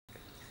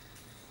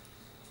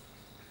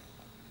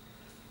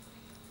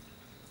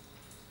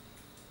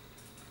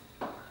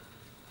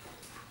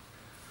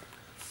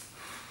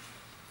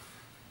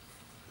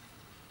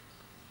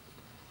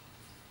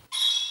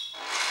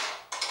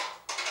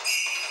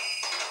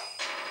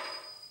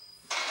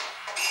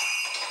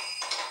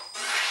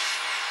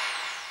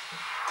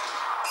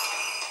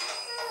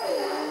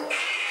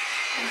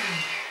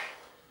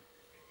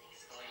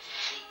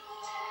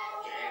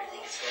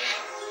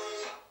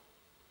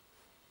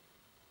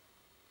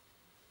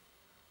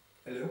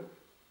Hello?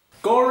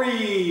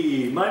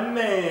 Corey, my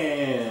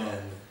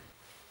man.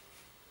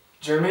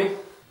 Jeremy?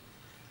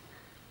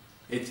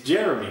 It's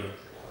Jeremy.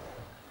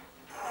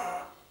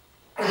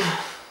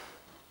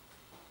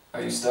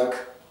 Are you stuck?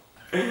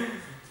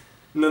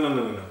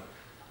 No.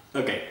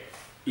 Okay.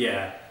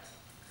 Yeah,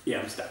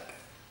 I'm stuck.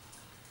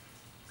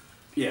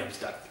 Yeah, I'm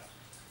stuck.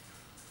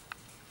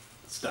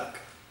 Stuck.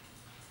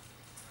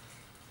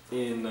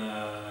 In,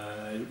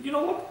 you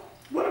know what?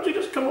 Why don't you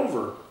just come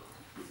over?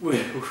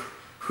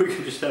 We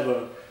could just have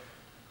a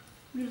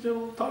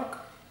little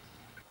talk.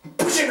 I'm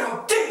pushing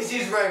out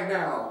daisies right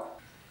now!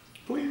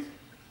 Please.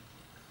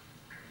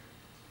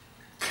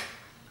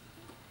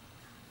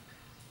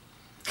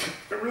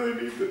 I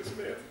really need this,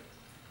 man.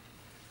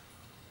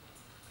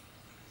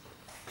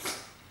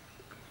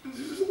 This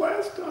is the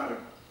last time.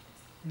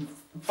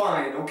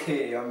 Fine,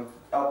 okay,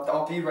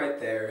 I'll be right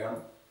there.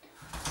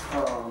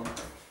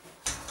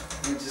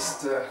 We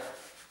just,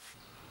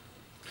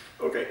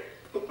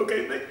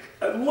 Okay, Nick.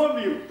 I love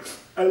you.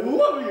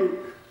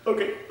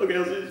 Okay, I'll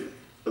see you.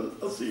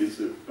 I'll see you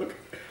soon. Okay.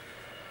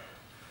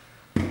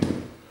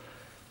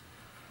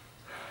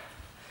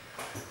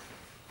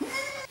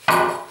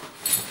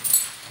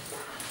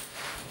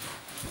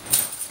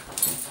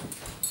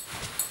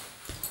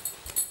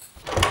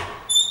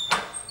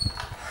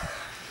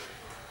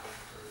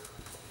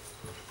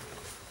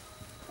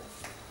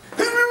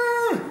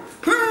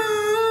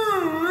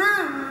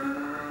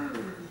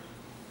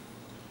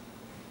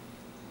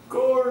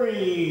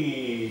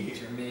 Corey!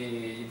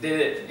 Jeremy, you did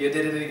it. You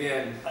did it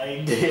again.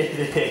 I did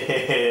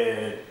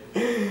it.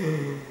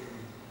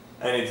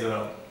 I need to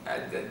know.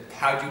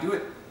 How'd you do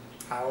it?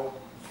 How?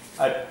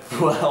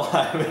 Well,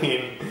 I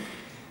mean,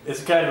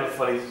 it's kind of a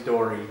funny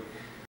story.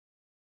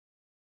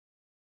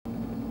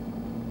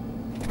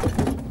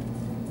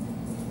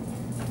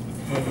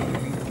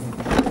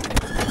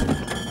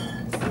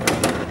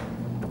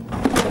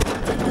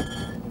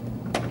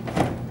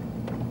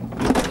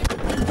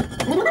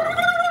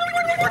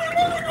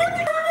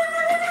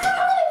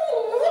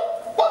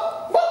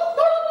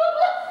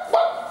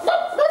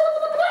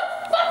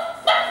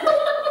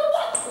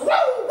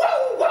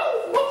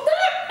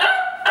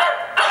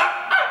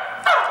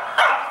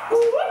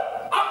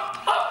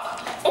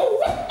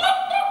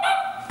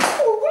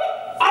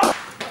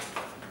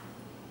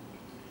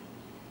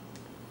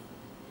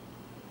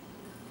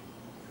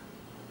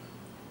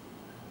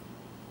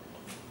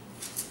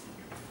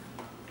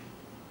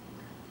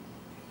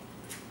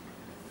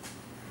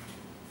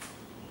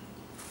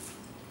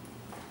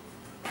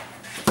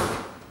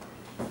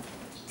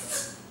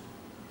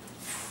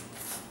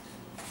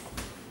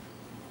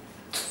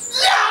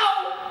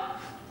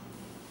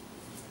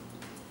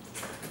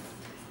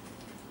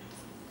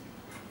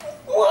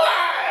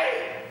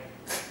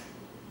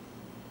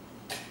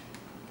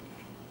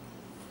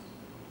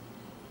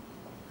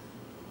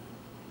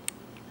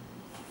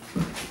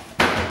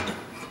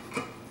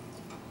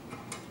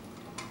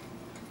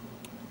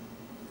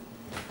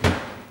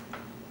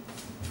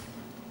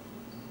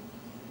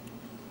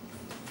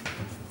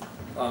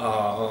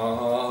 Oh.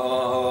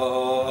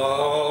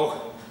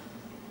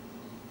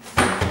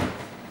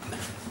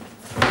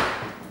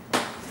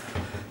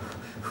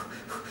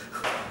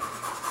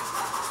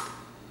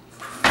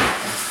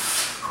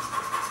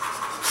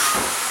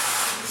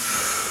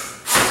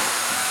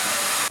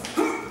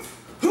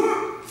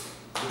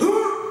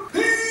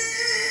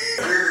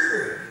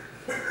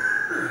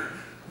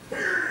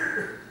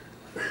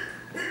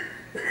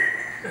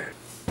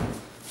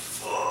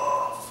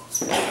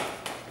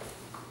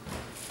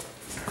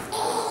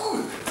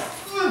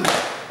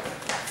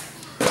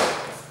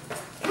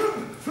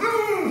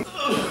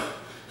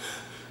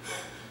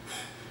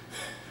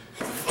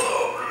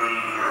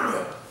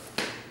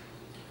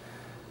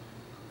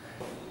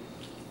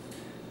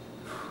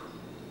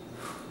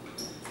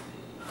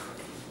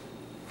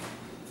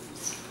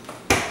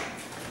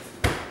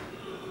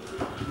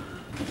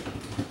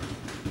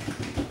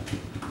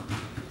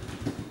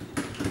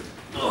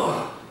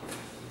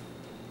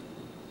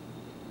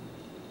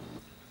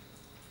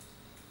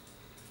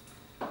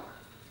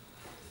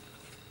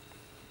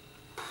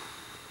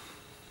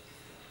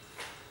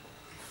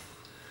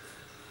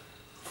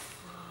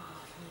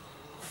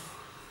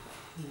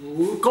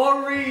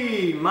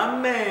 Corey, my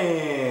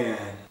man.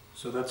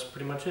 So that's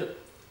pretty much it.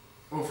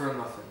 Over a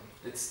muffin.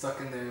 It's stuck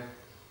in there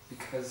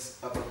because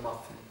of a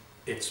muffin.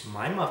 It's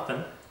my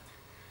muffin.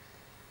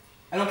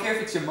 I don't care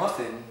if it's your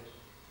muffin.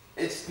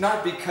 It's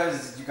not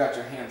because you got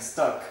your hand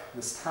stuck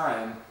this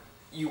time.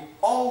 You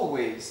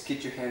always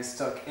get your hand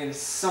stuck in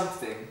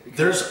something.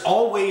 There's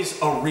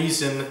always a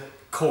reason,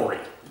 Corey.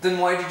 Then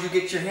why did you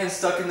get your hand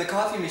stuck in the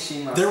coffee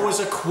machine last There time?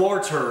 was a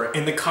quarter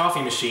in the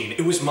coffee machine.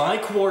 It was my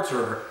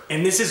quarter,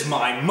 and this is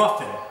my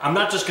muffin. I'm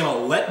not just gonna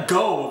let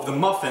go of the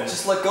muffin.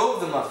 Just let go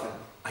of the muffin.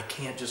 I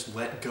can't just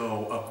let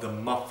go of the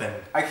muffin.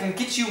 I can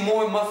get you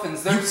more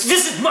muffins. This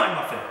is my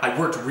muffin! I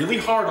worked really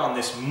hard on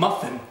this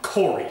muffin,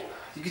 Corey.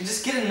 You can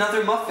just get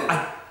another muffin.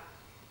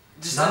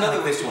 Just Not another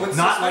like this one. what's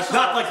Not so like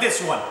special? not like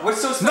this one.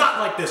 What's so special? Not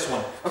like this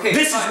one. Okay,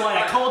 this fine, is why I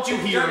fine. called you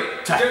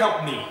here to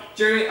help me.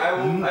 Jeremy,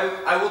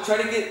 I will try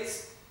to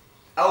get.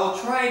 I will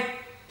try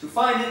to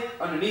find it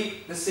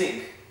underneath the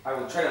sink. I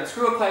will try to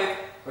unscrew a pipe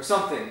or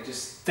something.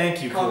 Just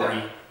Thank you, calm Corey.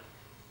 down.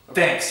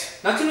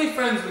 Thanks. Not too many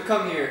friends would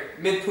come here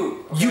mid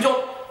poop. You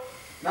don't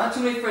Not too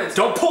many friends.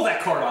 don't pull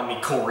that card on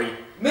me, Corey.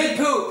 Mid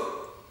poop.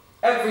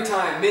 Every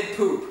time mid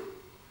poop.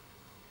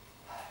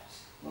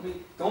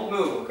 Don't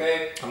move,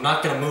 okay? I'm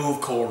not gonna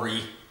move,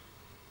 Corey.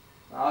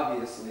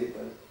 Obviously,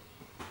 but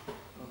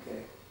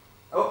okay.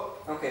 Oh,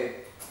 okay.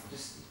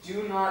 Just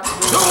do not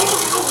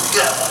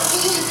move.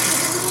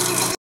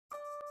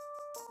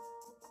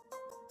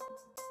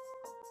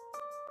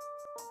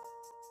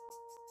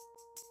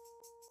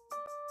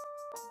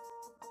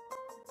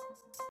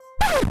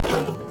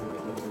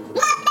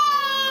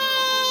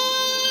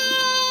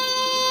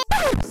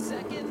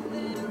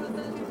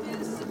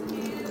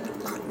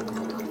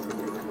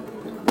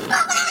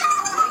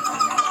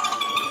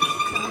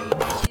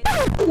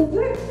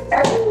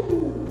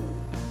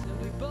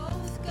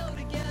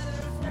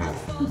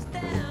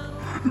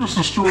 You just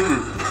destroyed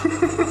it.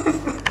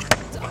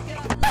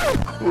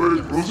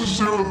 Wait, let's just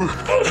see what the...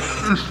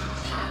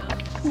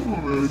 Oh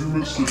man, you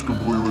missed it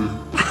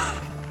completely.